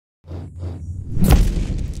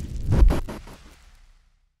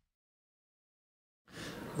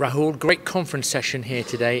Rahul, great conference session here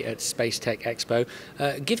today at Space Tech Expo.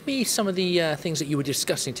 Give me some of the things that you were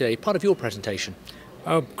discussing today, part of your presentation.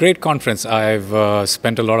 Great conference. I've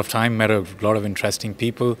spent a lot of time, met a lot of interesting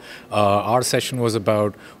people. Our session was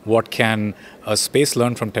about what can space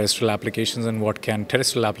learn from terrestrial applications and what can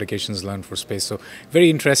terrestrial applications learn for space. So very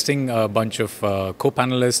interesting bunch of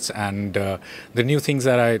co-panelists and the new things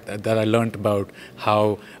that I learned about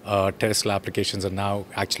how terrestrial applications are now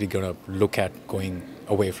actually going to look at going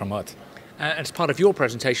away from Earth. As part of your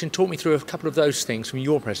presentation, talk me through a couple of those things from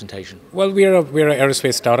your presentation. Well, we're an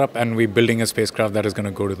aerospace startup and we're building a spacecraft that is going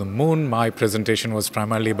to go to the moon. My presentation was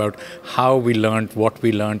primarily about how we learned, what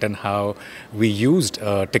we learned, and how we used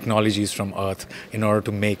technologies from Earth in order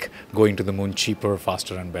to make going to the moon cheaper,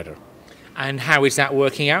 faster, and better. And how is that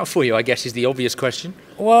working out for you, I guess, is the obvious question.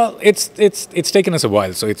 Well, it's taken us a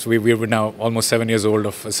while. So we're now almost 7 years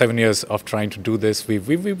old, 7 years of trying to do this. We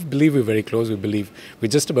believe we're very close. We believe we're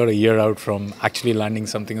just about a year out from actually landing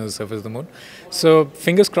something on the surface of the moon. So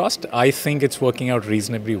fingers crossed. I think it's working out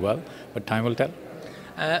reasonably well, but time will tell.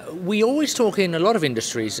 We always talk in a lot of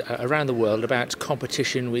industries around the world about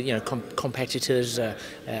competition with competitors,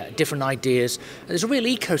 different ideas. There's a real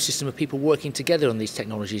ecosystem of people working together on these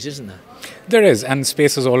technologies, isn't there? There is, and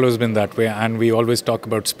space has always been that way, and we always talk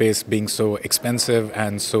about space being so expensive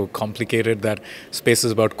and so complicated that space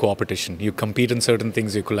is about cooperation. You compete in certain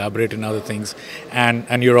things, you collaborate in other things,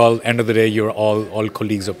 and you're all, end of the day, you're all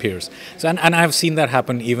colleagues or peers. So, and I've seen that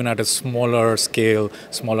happen even at a smaller scale,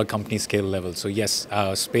 smaller company scale level. So yes,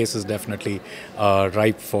 space is definitely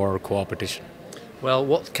ripe for cooperation. Well,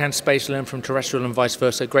 what can space learn from terrestrial and vice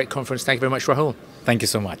versa? Great conference. Thank you very much, Rahul. Thank you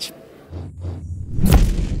so much.